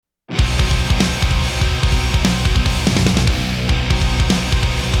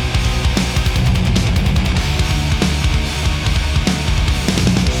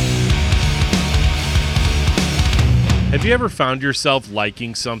Have you ever found yourself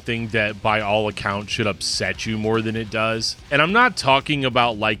liking something that by all accounts should upset you more than it does? And I'm not talking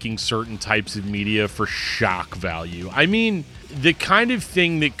about liking certain types of media for shock value. I mean the kind of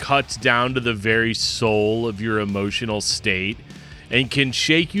thing that cuts down to the very soul of your emotional state and can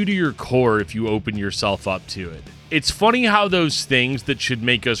shake you to your core if you open yourself up to it. It's funny how those things that should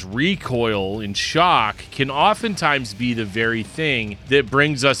make us recoil in shock can oftentimes be the very thing that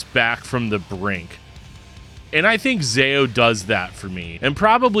brings us back from the brink. And I think Zayo does that for me, and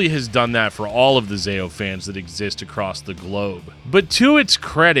probably has done that for all of the Zayo fans that exist across the globe. But to its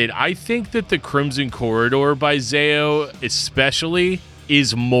credit, I think that the Crimson Corridor by Zayo especially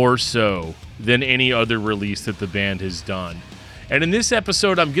is more so than any other release that the band has done. And in this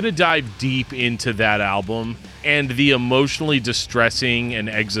episode, I'm going to dive deep into that album and the emotionally distressing and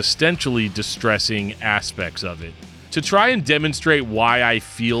existentially distressing aspects of it, to try and demonstrate why I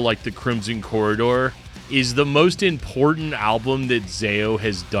feel like the Crimson Corridor is the most important album that Zayo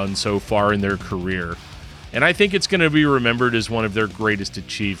has done so far in their career. And I think it's going to be remembered as one of their greatest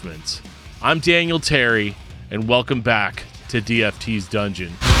achievements. I'm Daniel Terry, and welcome back to DFT's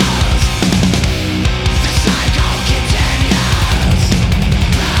Dungeon.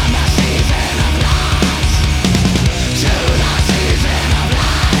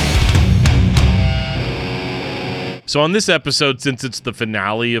 So on this episode, since it's the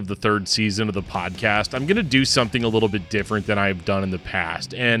finale of the third season of the podcast, I'm going to do something a little bit different than I've done in the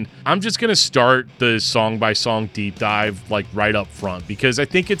past. And I'm just going to start the song-by-song deep dive right up front, because I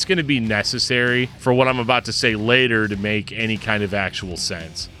think it's going to be necessary for what I'm about to say later to make any kind of actual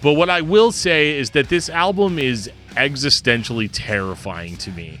sense. But what I will say is that this album is existentially terrifying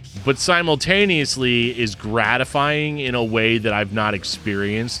to me, but simultaneously is gratifying in a way that I've not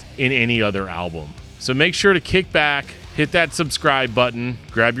experienced in any other album. So make sure to kick back, hit that subscribe button,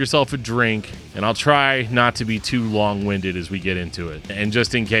 grab yourself a drink, and I'll try not to be too long-winded as we get into it. And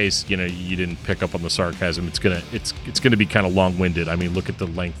just in case, you didn't pick up on the sarcasm, it's gonna be kind of long-winded. I mean, look at the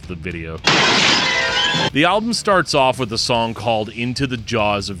length of the video. The album starts off with a song called Into the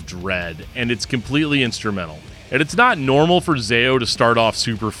Jaws of Dread, and it's completely instrumental. And it's not normal for Zayo to start off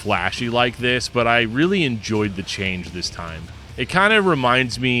super flashy like this, but I really enjoyed the change this time. It kind of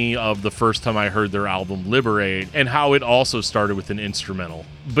reminds me of the first time I heard their album Liberate, and how it also started with an instrumental.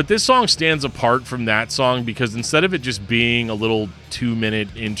 But this song stands apart from that song because instead of it just being a little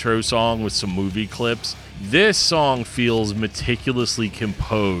 2-minute intro song with some movie clips, this song feels meticulously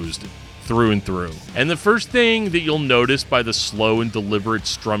composed through and through. And the first thing that you'll notice by the slow and deliberate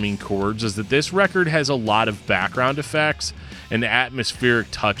strumming chords is that this record has a lot of background effects and atmospheric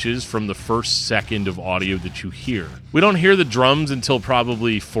touches from the first second of audio that you hear. We don't hear the drums until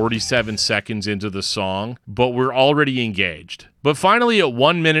probably 47 seconds into the song, but we're already engaged. But finally, at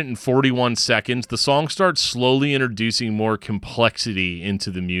 1 minute and 41 seconds, the song starts slowly introducing more complexity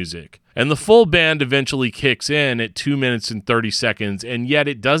into the music. And the full band eventually kicks in at 2 minutes and 30 seconds, and yet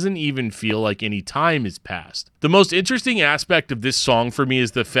it doesn't even feel like any time has passed. The most interesting aspect of this song for me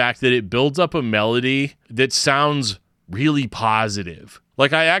is the fact that it builds up a melody that sounds really positive.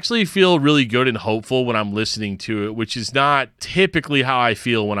 I actually feel really good and hopeful when I'm listening to it, which is not typically how I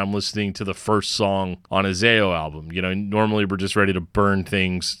feel when I'm listening to the first song on a Zayo album. Normally we're just ready to burn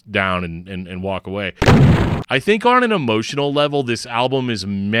things down and walk away. I think on an emotional level, this album is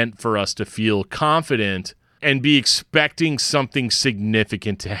meant for us to feel confident and be expecting something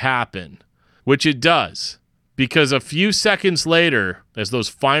significant to happen, which it does. Because a few seconds later, as those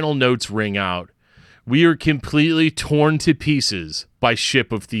final notes ring out, we are completely torn to pieces by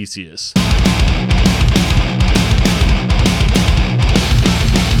Ship of Theseus.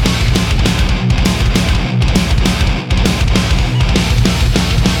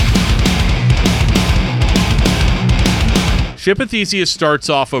 Ship of Theseus starts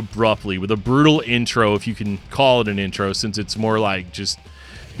off abruptly with a brutal intro, if you can call it an intro, since it's more like just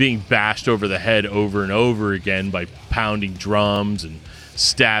being bashed over the head over and over again by pounding drums and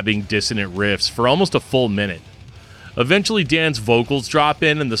stabbing dissonant riffs for almost a full minute. Eventually, Dan's vocals drop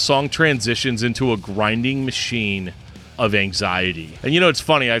in and the song transitions into a grinding machine of anxiety. And it's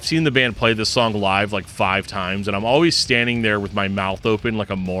funny, I've seen the band play this song live 5 times, and I'm always standing there with my mouth open like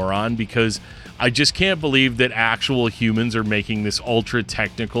a moron because I just can't believe that actual humans are making this ultra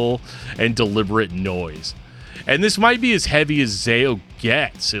technical and deliberate noise. And this might be as heavy as Zayo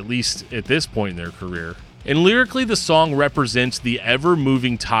gets, at least at this point in their career. And lyrically, the song represents the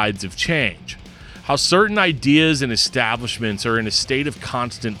ever-moving tides of change, how certain ideas and establishments are in a state of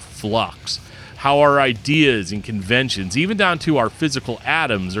constant flux, how our ideas and conventions, even down to our physical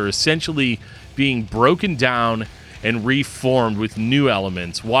atoms, are essentially being broken down and reformed with new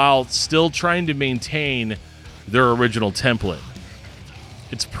elements while still trying to maintain their original template.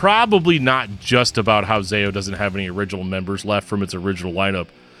 It's probably not just about how Zayo doesn't have any original members left from its original lineup.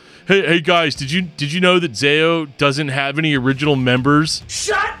 Hey guys, did you know that Zayo doesn't have any original members?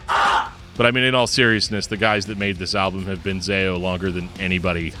 Shut up! But I mean, in all seriousness, the guys that made this album have been Zayo longer than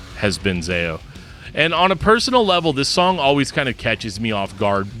anybody has been Zayo. And on a personal level, this song always kind of catches me off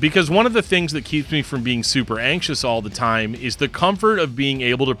guard, because one of the things that keeps me from being super anxious all the time is the comfort of being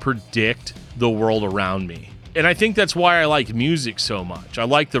able to predict the world around me. And I think that's why I like music so much. I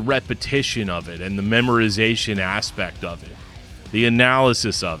like the repetition of it and the memorization aspect of it, the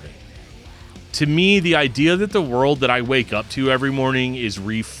analysis of it. To me, the idea that the world that I wake up to every morning is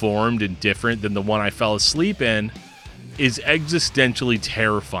reformed and different than the one I fell asleep in is existentially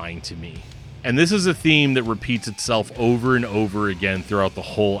terrifying to me. And this is a theme that repeats itself over and over again throughout the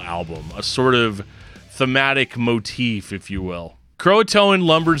whole album, a sort of thematic motif, if you will. Croatoan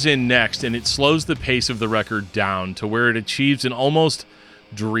lumbers in next, and it slows the pace of the record down to where it achieves an almost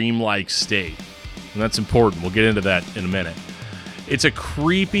dreamlike state. And that's important. We'll get into that in a minute. It's a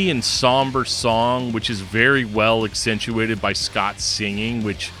creepy and somber song, which is very well accentuated by Scott's singing,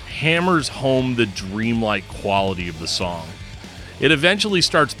 which hammers home the dreamlike quality of the song. It eventually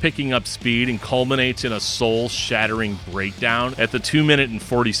starts picking up speed and culminates in a soul-shattering breakdown at the 2-minute and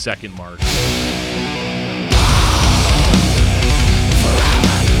 40-second mark.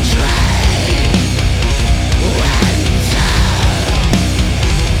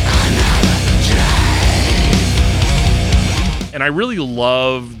 And I really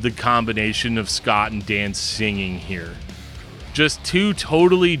love the combination of Scott and Dan singing here. Just two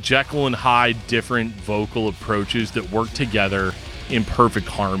totally Jekyll and Hyde different vocal approaches that work together in perfect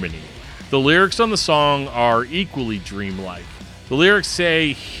harmony. The lyrics on the song are equally dreamlike. The lyrics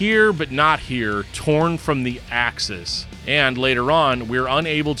say, "Here but not here, torn from the axis." And later on, "We're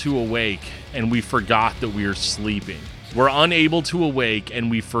unable to awake, and we forgot that we are sleeping." We're unable to awake,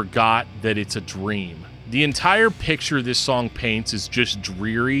 and we forgot that it's a dream. The entire picture this song paints is just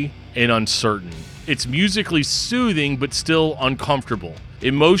dreary and uncertain. It's musically soothing, but still uncomfortable.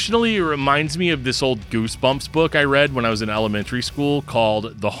 Emotionally, it reminds me of this old Goosebumps book I read when I was in elementary school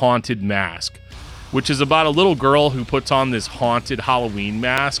called The Haunted Mask, which is about a little girl who puts on this haunted Halloween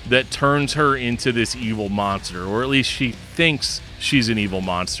mask that turns her into this evil monster, or at least she thinks she's an evil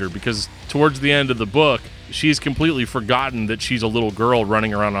monster, because towards the end of the book, she's completely forgotten that she's a little girl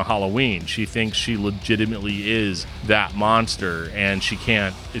running around on Halloween. She thinks she legitimately is that monster, and she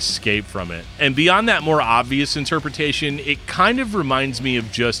can't escape from it. And beyond that more obvious interpretation, it kind of reminds me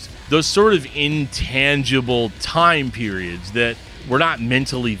of just those sort of intangible time periods that we're not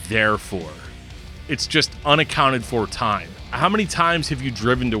mentally there for. It's just unaccounted for time. How many times have you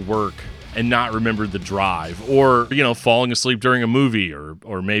driven to work and not remembered the drive, or, falling asleep during a movie,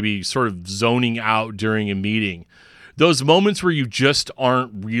 or maybe sort of zoning out during a meeting? Those moments where you just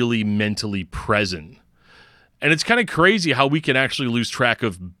aren't really mentally present. And it's kind of crazy how we can actually lose track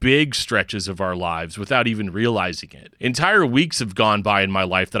of big stretches of our lives without even realizing it. Entire weeks have gone by in my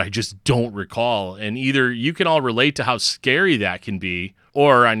life that I just don't recall, and either you can all relate to how scary that can be,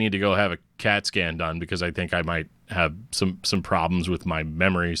 or I need to go have a CAT scan done because I think I might have some problems with my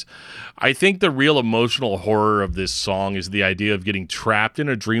memories. I think the real emotional horror of this song is the idea of getting trapped in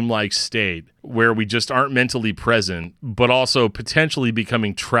a dreamlike state where we just aren't mentally present, but also potentially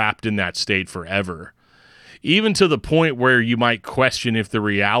becoming trapped in that state forever. Even to the point where you might question if the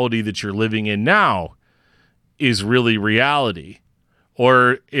reality that you're living in now is really reality,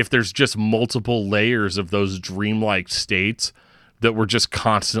 or if there's just multiple layers of those dreamlike states that we're just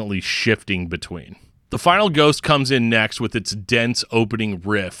constantly shifting between. The final ghost comes in next with its dense opening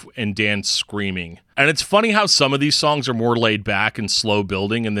riff and Dan screaming. And it's funny how some of these songs are more laid back and slow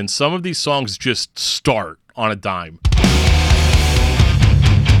building, and then some of these songs just start on a dime.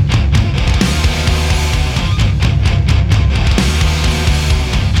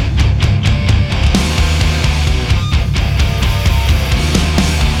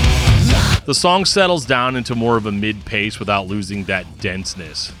 The song settles down into more of a mid-pace without losing that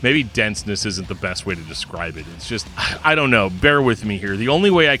denseness. Maybe denseness isn't the best way to describe it. It's just, I don't know, bear with me here. The only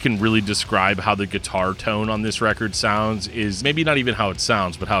way I can really describe how the guitar tone on this record sounds is maybe not even how it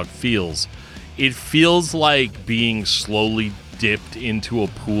sounds, but how it feels. It feels like being slowly dipped into a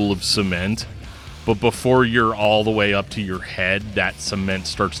pool of cement, but before you're all the way up to your head, that cement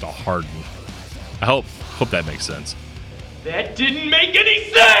starts to harden. I hope that makes sense. That didn't make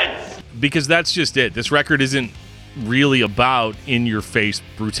any sense! Because that's just it. This record isn't really about in-your-face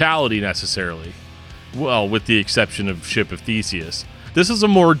brutality necessarily. Well, with the exception of Ship of Theseus. This is a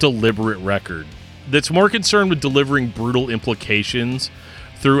more deliberate record that's more concerned with delivering brutal implications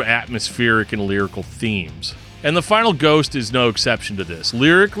through atmospheric and lyrical themes. And the final Ghost is no exception to this.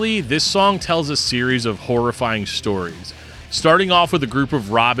 Lyrically, this song tells a series of horrifying stories, starting off with a group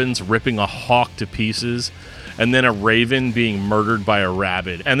of robins ripping a hawk to pieces, and then a raven being murdered by a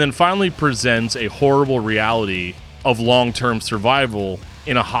rabbit, and then finally presents a horrible reality of long-term survival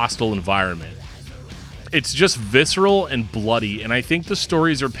in a hostile environment. It's just visceral and bloody, and I think the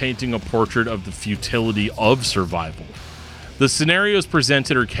stories are painting a portrait of the futility of survival. The scenarios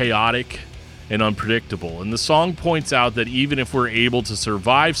presented are chaotic and unpredictable, and the song points out that even if we're able to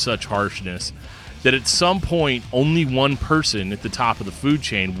survive such harshness, that at some point only one person at the top of the food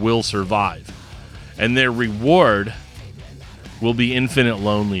chain will survive, and their reward will be infinite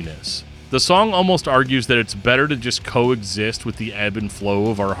loneliness. The song almost argues that it's better to just coexist with the ebb and flow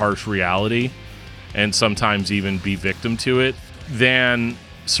of our harsh reality, and sometimes even be victim to it, than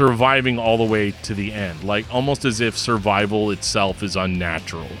surviving all the way to the end, like almost as if survival itself is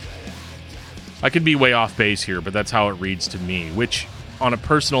unnatural. I could be way off base here, but that's how it reads to me, which on a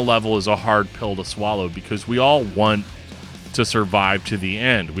personal level is a hard pill to swallow because we all want to survive to the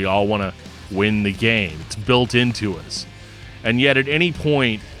end. We all want to win the game. It's built into us. And yet at any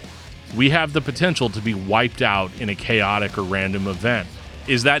point, we have the potential to be wiped out in a chaotic or random event.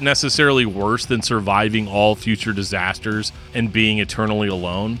 Is that necessarily worse than surviving all future disasters and being eternally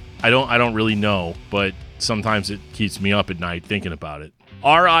alone? I don't really know, but sometimes it keeps me up at night thinking about it.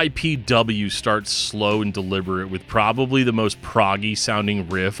 R.I.P.W. starts slow and deliberate with probably the most proggy sounding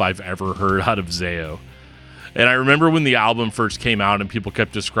riff I've ever heard out of Zao. And I remember when the album first came out and people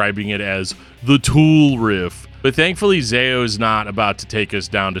kept describing it as the Tool riff. But thankfully Zao is not about to take us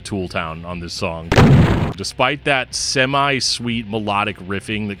down to Tool Town on this song. Despite that semi-sweet melodic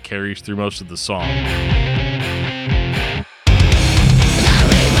riffing that carries through most of the song.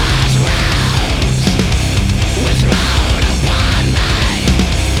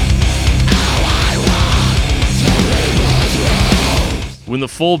 When the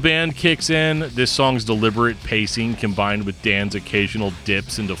full band kicks in, this song's deliberate pacing combined with Dan's occasional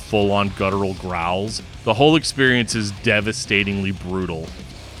dips into full-on guttural growls, the whole experience is devastatingly brutal.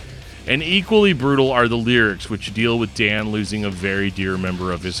 And equally brutal are the lyrics, which deal with Dan losing a very dear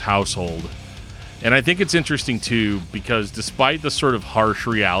member of his household. And I think it's interesting too, because despite the sort of harsh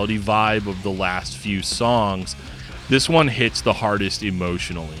reality vibe of the last few songs, this one hits the hardest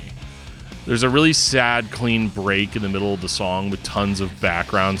emotionally. There's a really sad, clean break in the middle of the song with tons of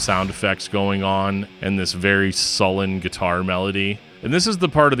background sound effects going on and this very sullen guitar melody. And this is the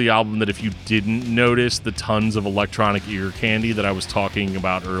part of the album that if you didn't notice the tons of electronic ear candy that I was talking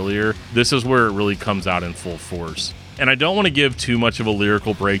about earlier, this is where it really comes out in full force. And I don't want to give too much of a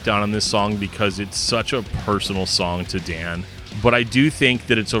lyrical breakdown on this song because it's such a personal song to Dan. But I do think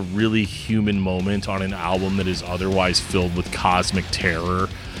that it's a really human moment on an album that is otherwise filled with cosmic terror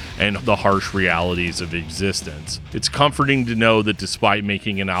and the harsh realities of existence. It's comforting to know that despite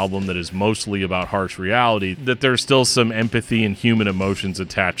making an album that is mostly about harsh reality, that there's still some empathy and human emotions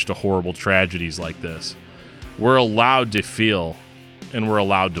attached to horrible tragedies like this. We're allowed to feel, and we're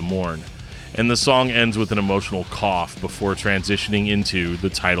allowed to mourn. And the song ends with an emotional cough before transitioning into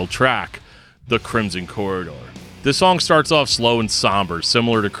the title track, The Crimson Corridor. This song starts off slow and somber,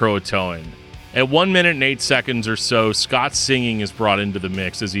 similar to Croatoan. At 1 minute and 8 seconds or so, Scott's singing is brought into the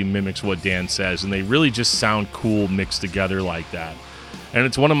mix as he mimics what Dan says, and they really just sound cool mixed together like that. And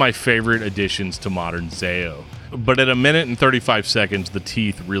it's one of my favorite additions to modern Zao. But at 1 minute and 35 seconds, the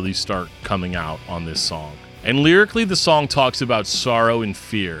teeth really start coming out on this song. And lyrically, the song talks about sorrow and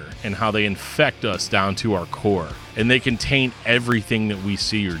fear and how they infect us down to our core, and they can taint everything that we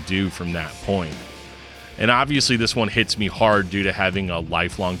see or do from that point. And obviously this one hits me hard due to having a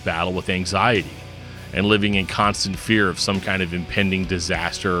lifelong battle with anxiety and living in constant fear of some kind of impending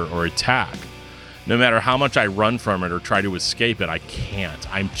disaster or attack. No matter how much I run from it or try to escape it, I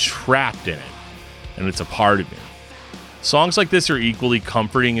can't. I'm trapped in it, and it's a part of me. Songs like this are equally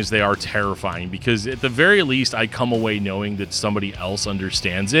comforting as they are terrifying because at the very least I come away knowing that somebody else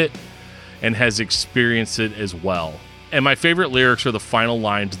understands it and has experienced it as well. And my favorite lyrics are the final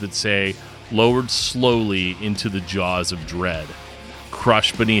lines that say, "Lowered slowly into the jaws of dread,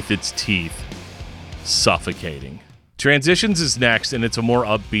 crushed beneath its teeth, suffocating." Transitions is next, and it's a more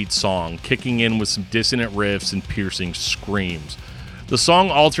upbeat song, kicking in with some dissonant riffs and piercing screams. The song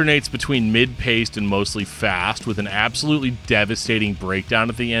alternates between mid-paced and mostly fast, with an absolutely devastating breakdown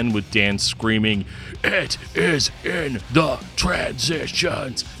at the end with Dan screaming, "It is in the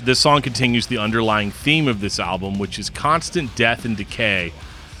transitions." This song continues the underlying theme of this album, which is constant death and decay,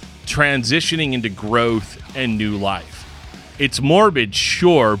 transitioning into growth and new life. It's morbid,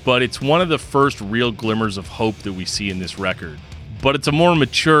 sure, but it's one of the first real glimmers of hope that we see in this record. but it's a more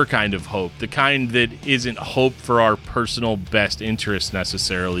mature kind of hope, the kind that isn't hope for our personal best interests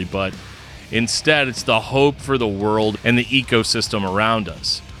necessarily, but instead it's the hope for the world and the ecosystem around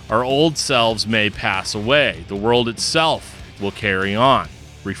us. Our old selves may pass away. The world itself will carry on,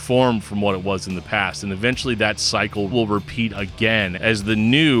 reformed from what it was in the past, and eventually that cycle will repeat again as the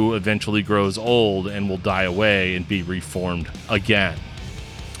new eventually grows old and will die away and be reformed again.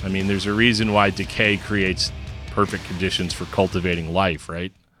 I mean, there's a reason why decay creates perfect conditions for cultivating life,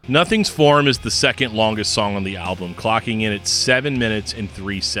 right? Nothing's Form is the second longest song on the album, clocking in at 7 minutes and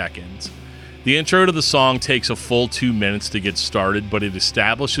 3 seconds. The intro to the song takes a full 2 minutes to get started, but it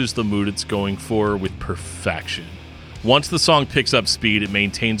establishes the mood it's going for with perfection. Once the song picks up speed, it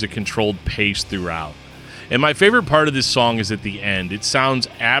maintains a controlled pace throughout. And my favorite part of this song is at the end. It sounds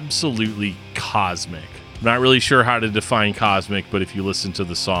absolutely cosmic. I'm not really sure how to define cosmic, but if you listen to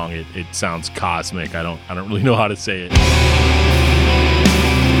the song, it sounds cosmic. I don't really know how to say it.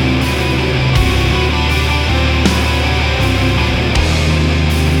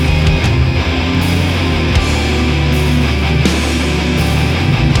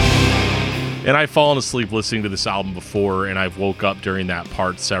 And I've fallen asleep listening to this album before, and I've woke up during that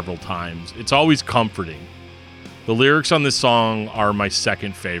part several times. It's always comforting. The lyrics on this song are my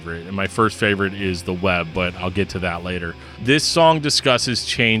second favorite, and my first favorite is The Web, but I'll get to that later. This song discusses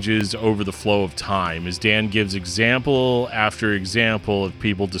changes over the flow of time, as Dan gives example after example of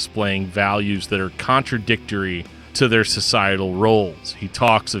people displaying values that are contradictory to their societal roles. He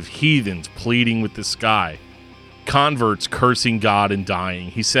talks of heathens pleading with the sky, converts cursing God and dying.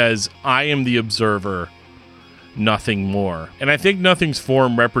 He says, I am the observer, nothing more. And I think Nothing's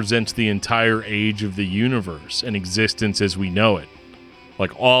Form represents the entire age of the universe and existence as we know it.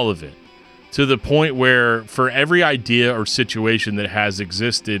 Like all of it. To the point where for every idea or situation that has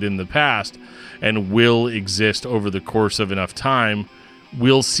existed in the past and will exist over the course of enough time,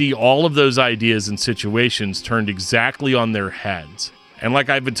 we'll see all of those ideas and situations turned exactly on their heads. And like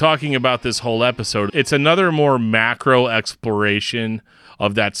I've been talking about this whole episode, it's another more macro exploration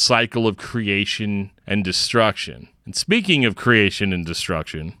of that cycle of creation and destruction. And speaking of creation and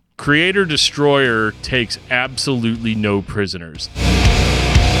destruction, Creator Destroyer takes absolutely no prisoners.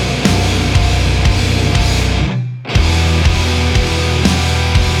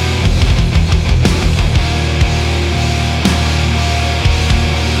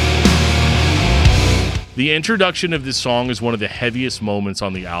 The introduction of this song is one of the heaviest moments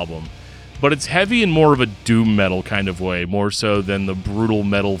on the album, but it's heavy in more of a doom metal kind of way, more so than the brutal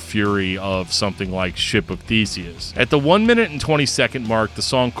metal fury of something like Ship of Theseus. At the 1 minute and 20 second mark, the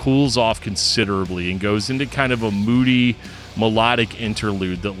song cools off considerably and goes into kind of a moody, melodic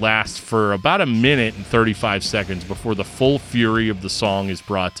interlude that lasts for about 1 minute and 35 seconds before the full fury of the song is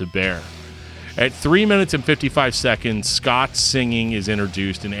brought to bear. At 3 minutes and 55 seconds, Scott's singing is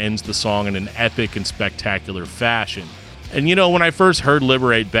introduced and ends the song in an epic and spectacular fashion. And you know, when I first heard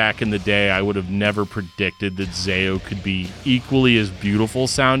Liberate back in the day, I would have never predicted that Zao could be equally as beautiful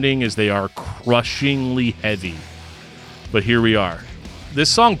sounding as they are crushingly heavy. But here we are. This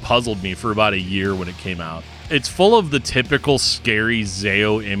song puzzled me for about a year when it came out. It's full of the typical scary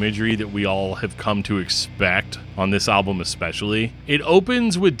Zao imagery that we all have come to expect, on this album especially. It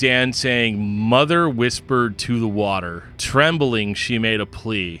opens with Dan saying, "Mother whispered to the water. Trembling, she made a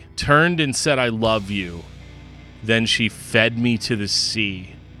plea. Turned and said, I love you. Then she fed me to the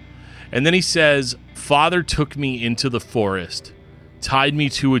sea." And then he says, "Father took me into the forest, tied me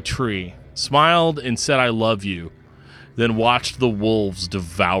to a tree, smiled and said, I love you. Then watched the wolves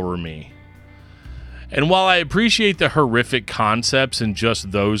devour me." And while I appreciate the horrific concepts in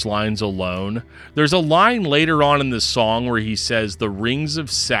just those lines alone, there's a line later on in the song where he says, "The rings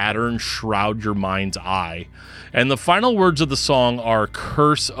of Saturn shroud your mind's eye." And the final words of the song are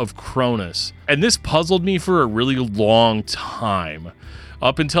 "Curse of Cronus." And this puzzled me for a really long time,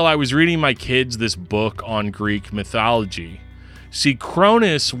 up until I was reading my kids this book on Greek mythology. See,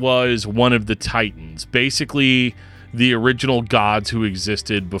 Cronus was one of the Titans, basically the original gods who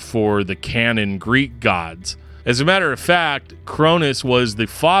existed before the canon Greek gods. As a matter of fact, Cronus was the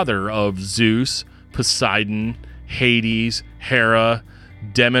father of Zeus, Poseidon, Hades, Hera,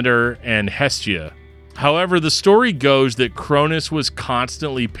 Demeter, and Hestia. However, the story goes that Cronus was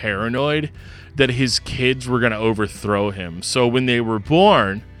constantly paranoid that his kids were going to overthrow him. So when they were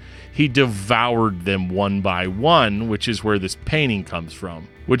born, he devoured them one by one, which is where this painting comes from,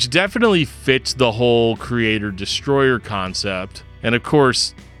 which definitely fits the whole creator-destroyer concept. And of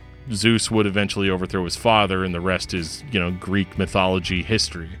course, Zeus would eventually overthrow his father, and the rest is, Greek mythology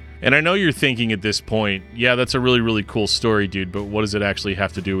history. And I know you're thinking at this point, yeah, that's a really, really cool story, dude, but what does it actually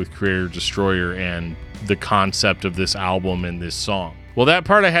have to do with creator-destroyer and the concept of this album and this song. Well, that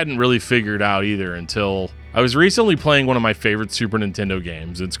part I hadn't really figured out either until I was recently playing one of my favorite Super Nintendo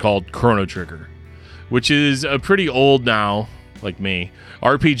games. It's called Chrono Trigger, which is a pretty old now, like me,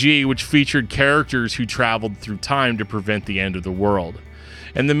 RPG which featured characters who traveled through time to prevent the end of the world.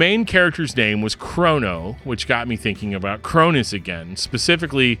 And the main character's name was Chrono, which got me thinking about Cronus again,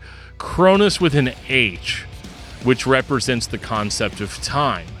 specifically Cronus with an H, which represents the concept of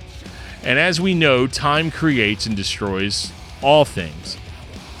time. And as we know, time creates and destroys all things.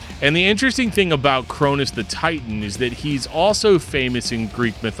 And the interesting thing about Cronus the Titan is that he's also famous in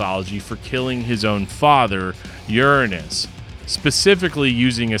Greek mythology for killing his own father, Uranus, specifically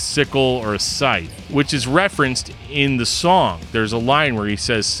using a sickle or a scythe, which is referenced in the song. There's a line where he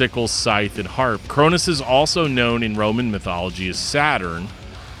says sickle, scythe, and harp. Cronus is also known in Roman mythology as Saturn,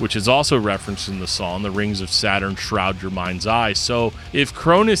 which is also referenced in the song. The rings of Saturn shroud your mind's eye. So if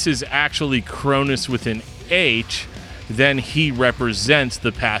Cronus is actually Cronus with an H, then he represents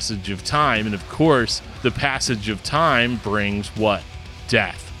the passage of time. And of course, the passage of time brings what?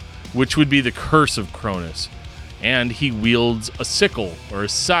 Death, which would be the curse of Cronus. And he wields a sickle or a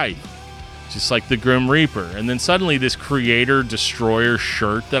scythe, just like the Grim Reaper. And then suddenly this Creator Destroyer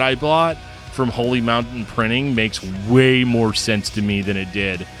shirt that I bought from Holy Mountain Printing makes way more sense to me than it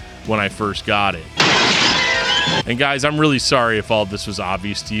did when I first got it. And guys, I'm really sorry if all this was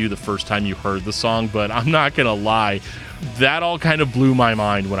obvious to you the first time you heard the song, but I'm not gonna lie, that all kind of blew my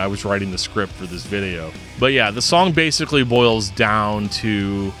mind when I was writing the script for this video. But yeah, the song basically boils down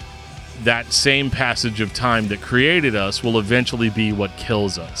to that same passage of time that created us will eventually be what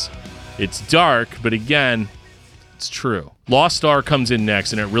kills us. It's dark, but again, it's true. Lost Star comes in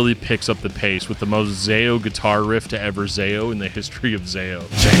next, and it really picks up the pace with the most Zao guitar riff to ever Zao in the history of Zao.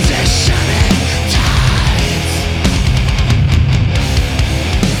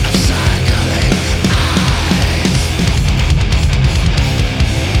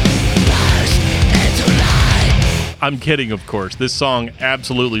 I'm kidding, of course. This song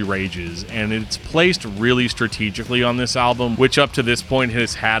absolutely rages, and it's placed really strategically on this album, which up to this point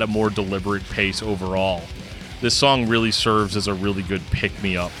has had a more deliberate pace overall. This song really serves as a really good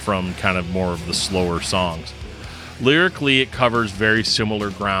pick-me-up from kind of more of the slower songs. Lyrically, it covers very similar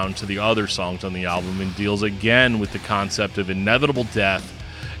ground to the other songs on the album and deals again with the concept of inevitable death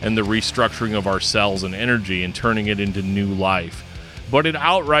and the restructuring of our cells and energy and turning it into new life. But it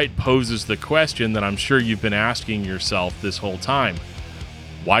outright poses the question that I'm sure you've been asking yourself this whole time.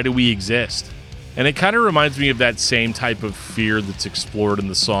 Why do we exist? And it kind of reminds me of that same type of fear that's explored in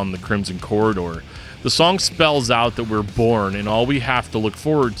the song The Crimson Corridor. The song spells out that we're born and all we have to look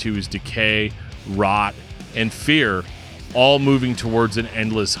forward to is decay, rot, and fear, all moving towards an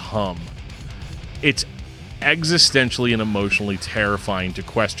endless hum. It's existentially and emotionally terrifying to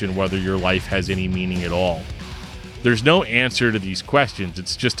question whether your life has any meaning at all. There's no answer to these questions.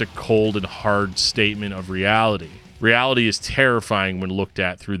 It's just a cold and hard statement of reality. Reality is terrifying when looked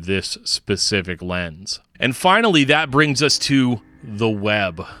at through this specific lens. And finally, that brings us to the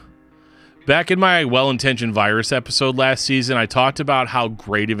web. Back in my Well-Intentioned Virus episode last season, I talked about how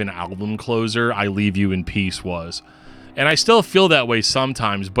great of an album closer I Leave You in Peace was. And I still feel that way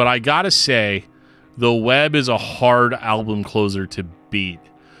sometimes, but I gotta say, the web is a hard album closer to beat.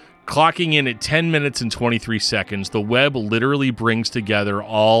 Clocking in at 10 minutes and 23 seconds, the web literally brings together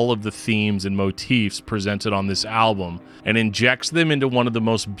all of the themes and motifs presented on this album and injects them into one of the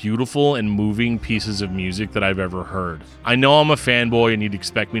most beautiful and moving pieces of music that I've ever heard. I know I'm a fanboy and you'd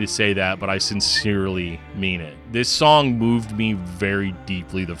expect me to say that, but I sincerely mean it. This song moved me very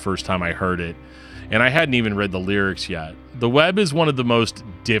deeply the first time I heard it, and I hadn't even read the lyrics yet. The Web is one of the most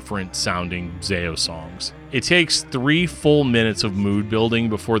different sounding Zao songs. It takes 3 full minutes of mood building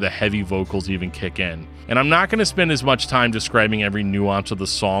before the heavy vocals even kick in. And I'm not going to spend as much time describing every nuance of the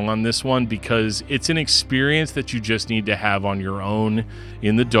song on this one because it's an experience that you just need to have on your own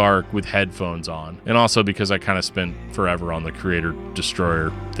in the dark with headphones on. And also because I kind of spent forever on the Creator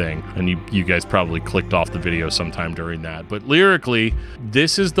Destroyer thing, and you guys probably clicked off the video sometime during that. But lyrically,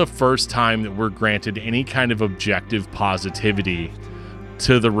 this is the first time that we're granted any kind of objective positivity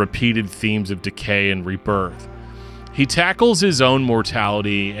to the repeated themes of decay and rebirth. He tackles his own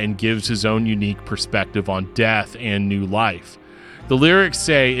mortality and gives his own unique perspective on death and new life. The lyrics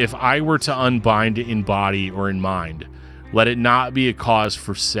say, "If I were to unbind it in body or in mind, let it not be a cause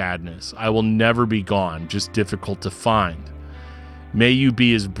for sadness. I will never be gone, just difficult to find. May you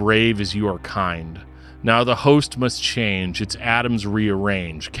be as brave as you are kind. Now the host must change, its atoms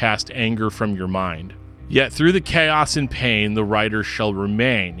rearrange, cast anger from your mind. Yet through the chaos and pain, the writer shall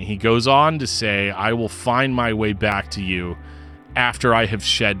remain." He goes on to say, "I will find my way back to you after I have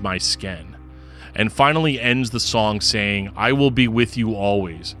shed my skin." and finally ends the song saying, "I will be with you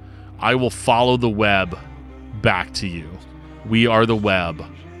always. I will follow the web back to you. We are the web.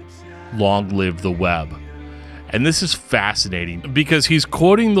 Long live the web." And this is fascinating because he's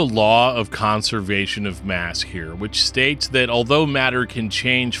quoting the law of conservation of mass here, which states that although matter can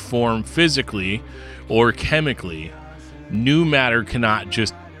change form physically or chemically, new matter cannot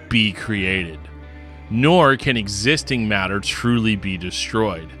just be created, nor can existing matter truly be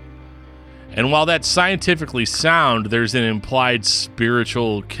destroyed. And while that's scientifically sound, there's an implied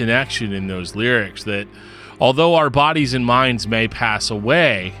spiritual connection in those lyrics that although our bodies and minds may pass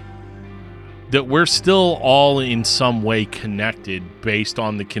away, that we're still all in some way connected based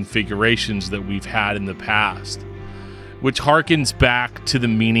on the configurations that we've had in the past, which harkens back to the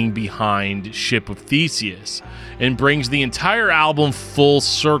meaning behind Ship of Theseus and brings the entire album full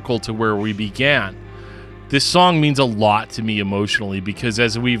circle to where we began. This song means a lot to me emotionally because,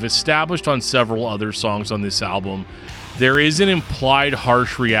 as we've established on several other songs on this album, there is an implied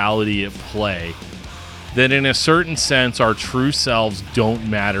harsh reality at play that in a certain sense our true selves don't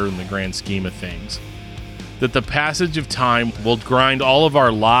matter in the grand scheme of things. That the passage of time will grind all of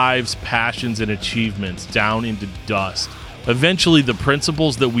our lives, passions, and achievements down into dust. Eventually the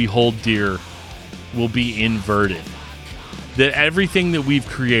principles that we hold dear will be inverted. That everything that we've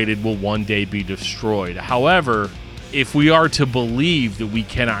created will one day be destroyed. However, if we are to believe that we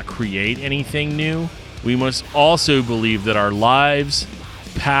cannot create anything new, we must also believe that our lives,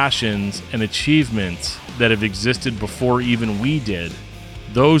 passions, and achievements that have existed before even we did,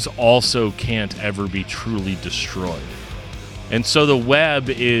 those also can't ever be truly destroyed. And so the web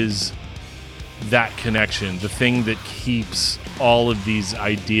is that connection, the thing that keeps all of these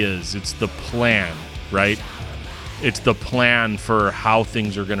ideas. It's the plan, right? It's the plan for how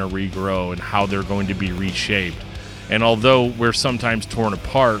things are going to regrow and how they're going to be reshaped. And although we're sometimes torn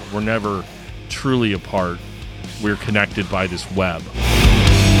apart, we're never truly apart. We're connected by this web.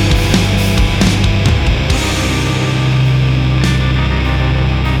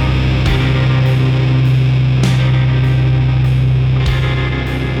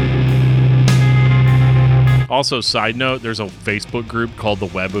 Also, side note, there's a Facebook group called The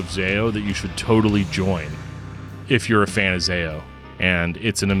Web of Zayo that you should totally join if you're a fan of Zayo. And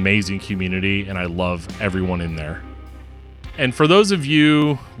it's an amazing community, and I love everyone in there. And for those of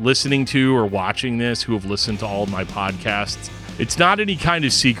you listening to or watching this who have listened to all of my podcasts, it's not any kind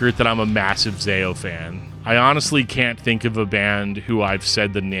of secret that I'm a massive Zayo fan. I honestly can't think of a band who I've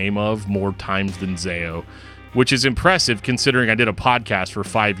said the name of more times than Zayo, which is impressive considering I did a podcast for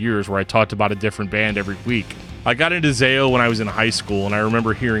 5 years where I talked about a different band every week. I got into Zayo when I was in high school, and I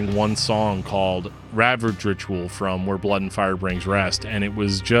remember hearing one song called Ravage Ritual from Where Blood and Fire Brings Rest, and it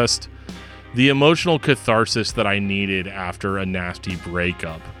was just the emotional catharsis that I needed after a nasty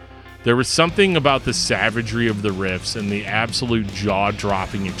breakup. There was something about the savagery of the riffs and the absolute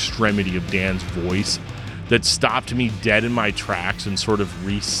jaw-dropping extremity of Dan's voice that stopped me dead in my tracks and sort of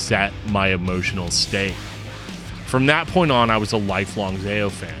reset my emotional state. From that point on, I was a lifelong Zayo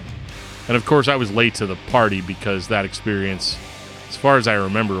fan. And of course, I was late to the party because that experience, as far as I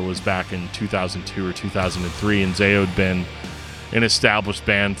remember, was back in 2002 or 2003, and Zayo had been an established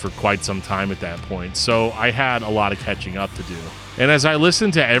band for quite some time at that point. So I had a lot of catching up to do. And as I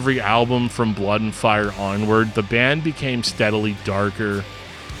listened to every album from Blood and Fire onward, the band became steadily darker,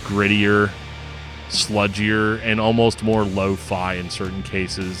 grittier, sludgier, and almost more lo-fi in certain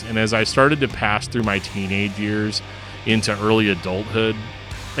cases. And as I started to pass through my teenage years into early adulthood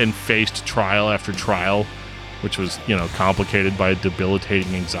and faced trial after trial, which was, complicated by a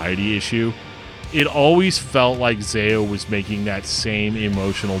debilitating anxiety issue, it always felt like Zayo was making that same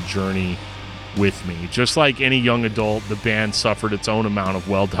emotional journey with me. Just like any young adult, the band suffered its own amount of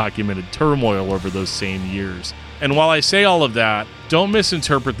well-documented turmoil over those same years. And while I say all of that, don't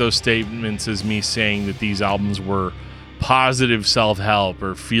misinterpret those statements as me saying that these albums were positive self-help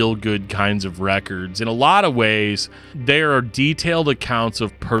or feel-good kinds of records. In a lot of ways, they are detailed accounts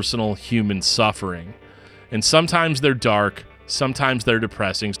of personal human suffering. And sometimes they're dark, sometimes they're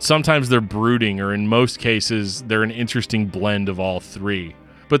depressing, sometimes they're brooding, or in most cases, they're an interesting blend of all three.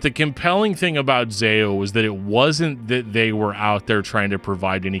 But the compelling thing about Zayo was that it wasn't that they were out there trying to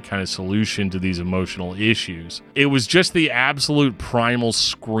provide any kind of solution to these emotional issues. It was just the absolute primal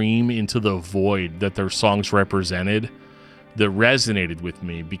scream into the void that their songs represented that resonated with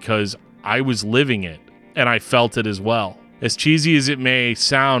me because I was living it and I felt it as well. As cheesy as it may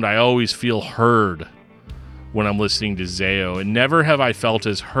sound, I always feel heard when I'm listening to Zayo, and never have I felt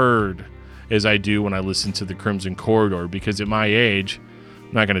as heard as I do when I listen to The Crimson Corridor, because at my age,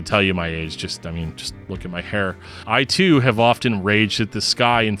 I'm not going to tell you my age, just look at my hair. I too have often raged at the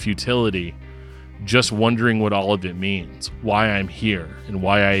sky in futility, just wondering what all of it means, why I'm here, and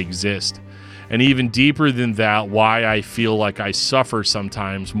why I exist. And even deeper than that, why I feel like I suffer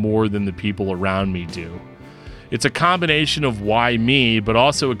sometimes more than the people around me do. It's a combination of why me, but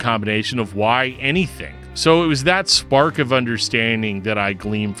also a combination of why anything. So it was that spark of understanding that I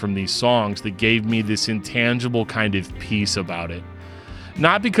gleaned from these songs that gave me this intangible kind of peace about it.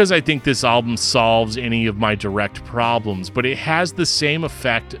 Not because I think this album solves any of my direct problems, but it has the same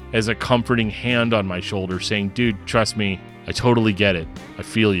effect as a comforting hand on my shoulder saying, dude, trust me, I totally get it. I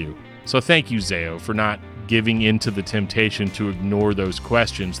feel you. So thank you, Zayo, for not giving into the temptation to ignore those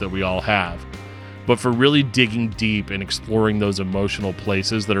questions that we all have, but for really digging deep and exploring those emotional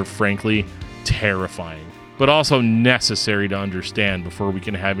places that are frankly terrifying, but also necessary to understand before we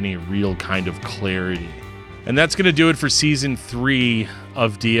can have any real kind of clarity. And that's going to do it for Season 3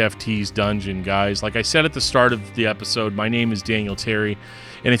 of DFT's Dungeon, guys. Like I said at the start of the episode, my name is Daniel Terry,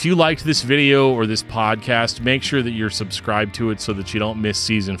 and if you liked this video or this podcast, make sure that you're subscribed to it so that you don't miss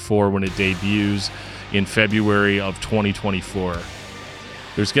Season 4 when it debuts in February of 2024.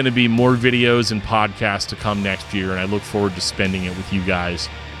 There's going to be more videos and podcasts to come next year, and I look forward to spending it with you guys.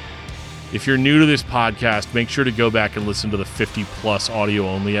 If you're new to this podcast, make sure to go back and listen to the 50-plus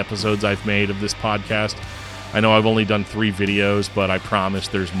audio-only episodes I've made of this podcast. I know I've only done 3 videos, but I promise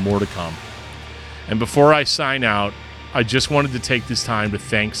there's more to come. And before I sign out, I just wanted to take this time to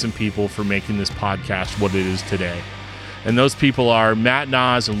thank some people for making this podcast what it is today. And those people are Matt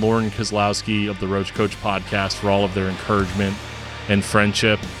Nas and Lauren Kozlowski of the Roach Coach podcast for all of their encouragement and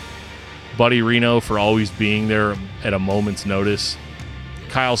friendship. Buddy Reno for always being there at a moment's notice.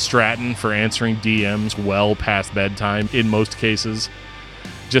 Kyle Stratton for answering DMs well past bedtime in most cases.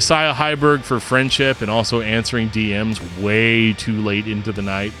 Josiah Heiberg for friendship and also answering DMs way too late into the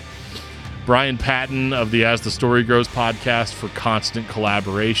night. Brian Patton of the As the Story Grows podcast for constant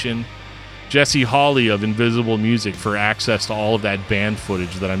collaboration. Jesse Hawley of Invisible Music for access to all of that band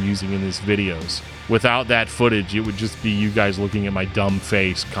footage that I'm using in these videos. Without that footage, it would just be you guys looking at my dumb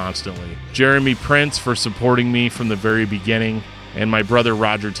face constantly. Jeremy Prince for supporting me from the very beginning. And my brother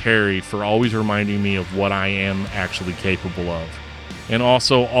Roger Terry for always reminding me of what I am actually capable of. And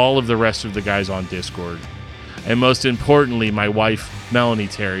also all of the rest of the guys on Discord. And most importantly, my wife, Melanie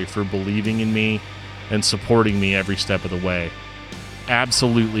Terry, for believing in me and supporting me every step of the way.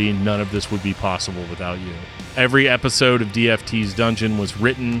 Absolutely none of this would be possible without you. Every episode of DFT's Dungeon was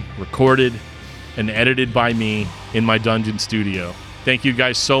written, recorded, and edited by me in my dungeon studio. Thank you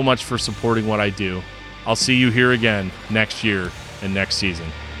guys so much for supporting what I do. I'll see you here again next year and next season.